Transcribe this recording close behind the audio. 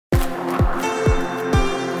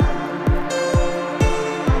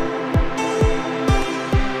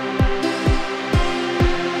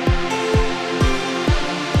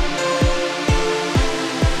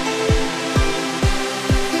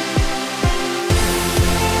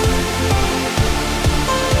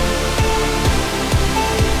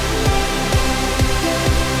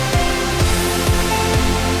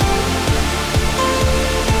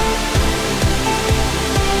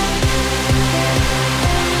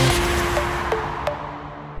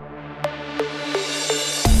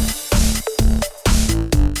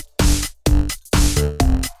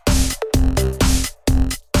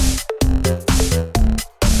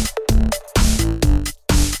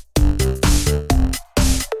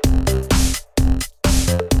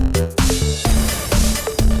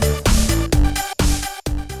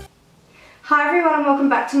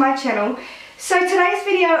back to my channel. So today's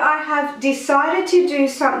video I have decided to do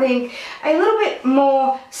something a little bit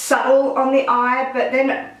more subtle on the eye, but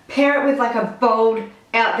then pair it with like a bold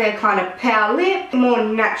out there kind of power lip, more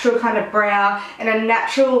natural kind of brow, and a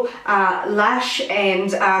natural lash,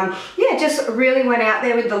 and yeah, just really went out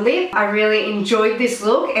there with the lip. I really enjoyed this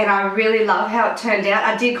look and I really love how it turned out.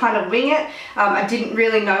 I did kind of wing it. I didn't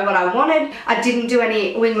really know what I wanted. I didn't do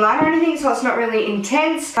any wing line or anything, so it's not really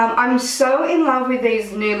intense. I'm so in love with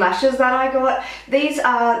these new lashes that I got. These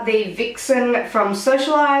are the Vixen from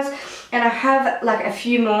Socialize, and I have like a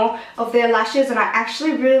few more of their lashes, and I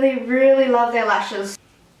actually really love their lashes.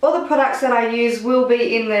 All the products that I use will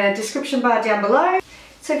be in the description bar down below.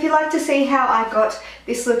 So if you'd like to see how I got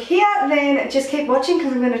this look here, then just keep watching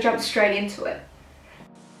because I'm going to jump straight into it.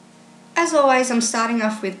 As always, I'm starting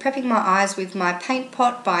off with prepping my eyes with my Paint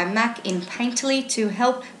Pot by MAC in Painterly to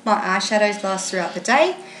help my eyeshadows last throughout the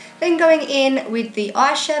day. Then going in with the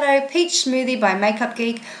eyeshadow Peach Smoothie by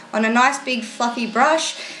Makeupgeek on a nice big fluffy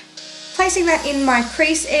brush. Placing that in my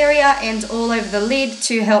crease area and all over the lid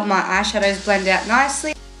to help my eyeshadows blend out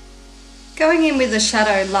nicely. Going in with the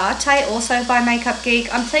shadow Latte, also by Makeupgeek,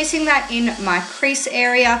 I'm placing that in my crease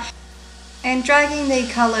area and dragging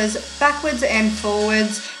the colours backwards and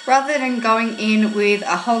forwards. Rather than going in with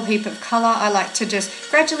a whole heap of colour, I like to just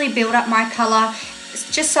gradually build up my colour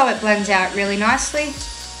just so it blends out really nicely.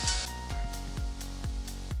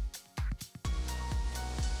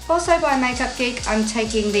 Also by Makeupgeek, I'm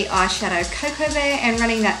taking the eyeshadow Coco and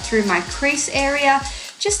running that through my crease area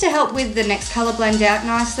just to help with the next colour blend out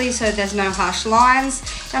nicely so there's no harsh lines.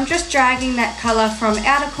 I'm just dragging that colour from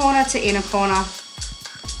outer corner to inner corner.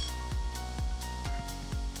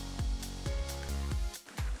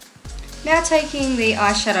 Now taking the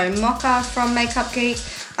eyeshadow Mocha from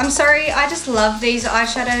Makeupgeek. I'm sorry, I just love these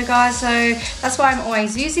eyeshadow guys, so that's why I'm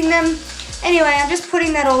always using them. Anyway, I'm just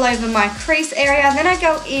putting that all over my crease area, and then I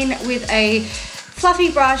go in with a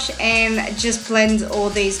fluffy brush and just blend all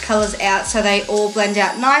these colours out so they all blend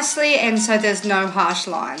out nicely and so there's no harsh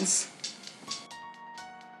lines.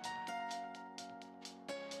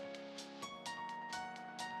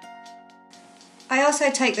 I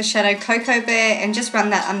also take the shadow Coco and just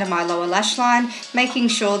run that under my lower lash line, making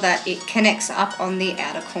sure that it connects up on the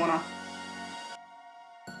outer corner.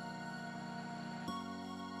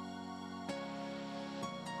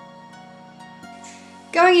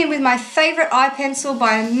 Going in with my favourite eye pencil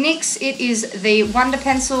by NYX, it is the Wonder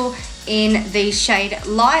Pencil in the shade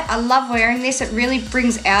Light. I love wearing this, it really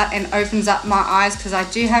brings out and opens up my eyes because I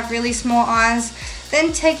do have really small eyes.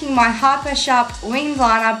 Then taking my Hyper Sharp Winged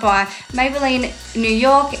Liner by Maybelline New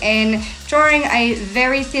York and drawing a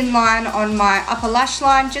very thin line on my upper lash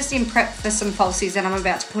line just in prep for some falsies that I'm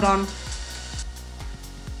about to put on.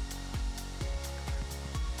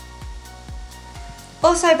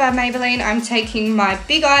 Also by Maybelline, I'm taking my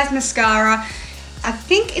Big Eyes mascara. I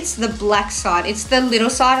think it's the black side, it's the little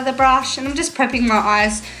side of the brush, and I'm just prepping my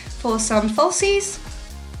eyes for some falsies.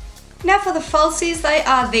 Now for the falsies, they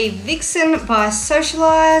are the Vixen by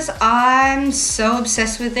Socialize. I'm so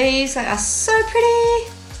obsessed with these, they are so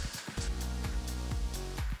pretty.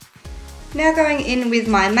 Now going in with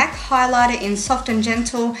my MAC highlighter in Soft and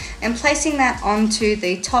Gentle and placing that onto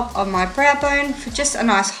the top of my brow bone for just a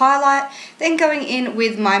nice highlight. Then going in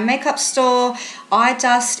with my Makeupstore eye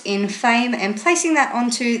dust in Fame and placing that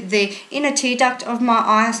onto the inner tear duct of my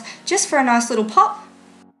eyes just for a nice little pop.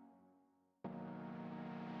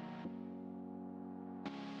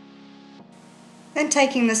 Then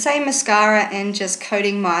taking the same mascara and just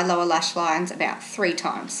coating my lower lash lines about 3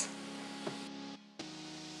 times.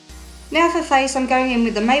 Now for face, I'm going in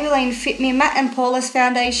with the Maybelline Fit Matte and Poreless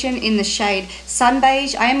Foundation in the shade Sun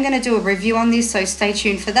Beige. I am going to do a review on this, so stay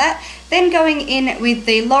tuned for that. Then going in with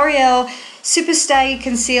the Loreal Super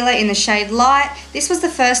Concealer in the shade Light. This was the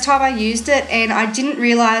first time I used it and I didn't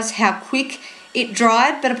realise how quick it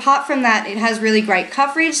dried, but apart from that it has really great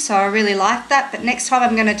coverage, so I really like that. But next time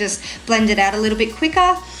I'm going to just blend it out a little bit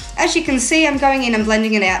quicker. As you can see, I'm going in and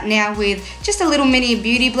blending it out now with just a little mini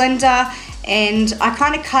beauty blender, and I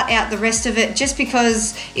kind of cut out the rest of it just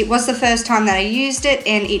because it was the first time that I used it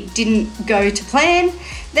and it didn't go to plan.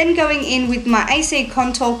 Then going in with my AC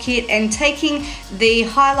contour kit and taking the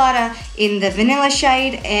highlighter in the vanilla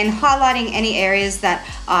shade and highlighting any areas that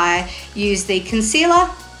I use the concealer.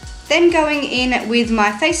 Then going in with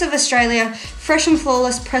my Face of Australia Fresh and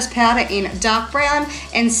Flawless pressed powder in dark brown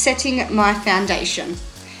and setting my foundation.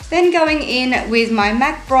 Then going in with my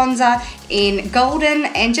MAC bronzer in golden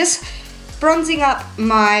and just bronzing up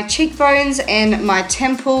my cheekbones and my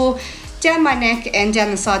temple, down my neck and down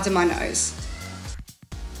the sides of my nose.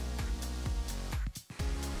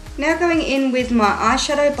 Now going in with my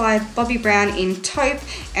eyeshadow by Bobbie Brown in Taupe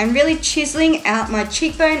and really chiseling out my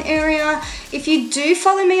cheekbone area. If you do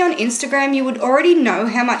follow me on Instagram, you would already know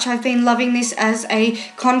how much I've been loving this as a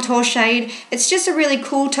contour shade. It's just a really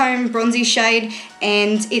cool tone bronzy shade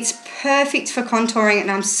and it's perfect for contouring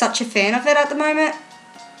and I'm such a fan of it at the moment.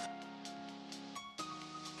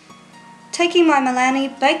 Taking my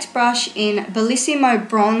Milani Baked Brush in Bellissimo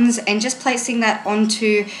Bronze and just placing that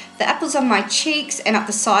onto the apples of my cheeks and up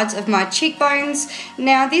the sides of my cheekbones.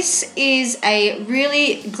 Now this is a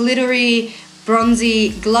really glittery,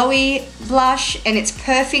 bronzy, glowy blush and it's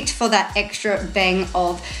perfect for that extra bang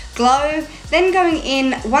of glow. Then going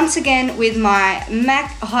in once again with my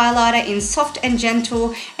MAC highlighter in Soft and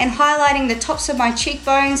Gentle and highlighting the tops of my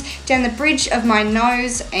cheekbones, down the bridge of my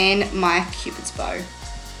nose and my Cupid's bow.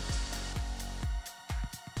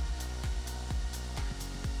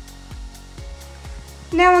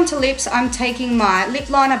 Now onto lips, I'm taking my lip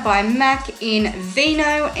liner by MAC in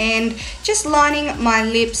Vino and just lining my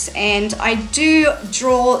lips, and I do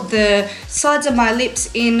draw the sides of my lips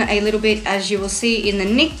in a little bit, as you will see in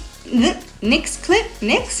the next clip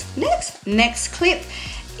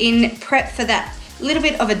in prep for that little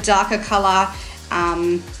bit of a darker colour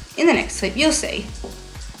in the next clip, you'll see.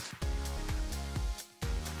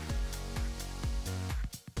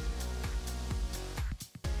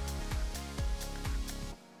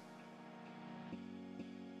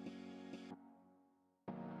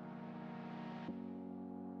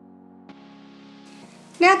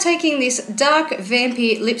 Now taking this dark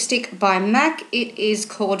vampy lipstick by MAC, it is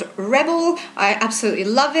called Rebel. I absolutely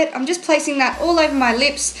love it. I'm just placing that all over my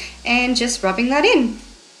lips and just rubbing that in.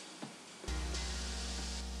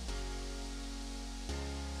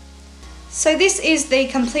 So this is the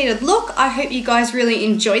completed look. I hope you guys really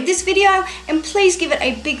enjoyed this video and please give it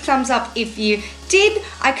a big thumbs up if you did.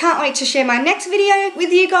 I can't wait to share my next video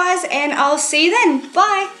with you guys and I'll see you then.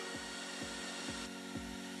 Bye.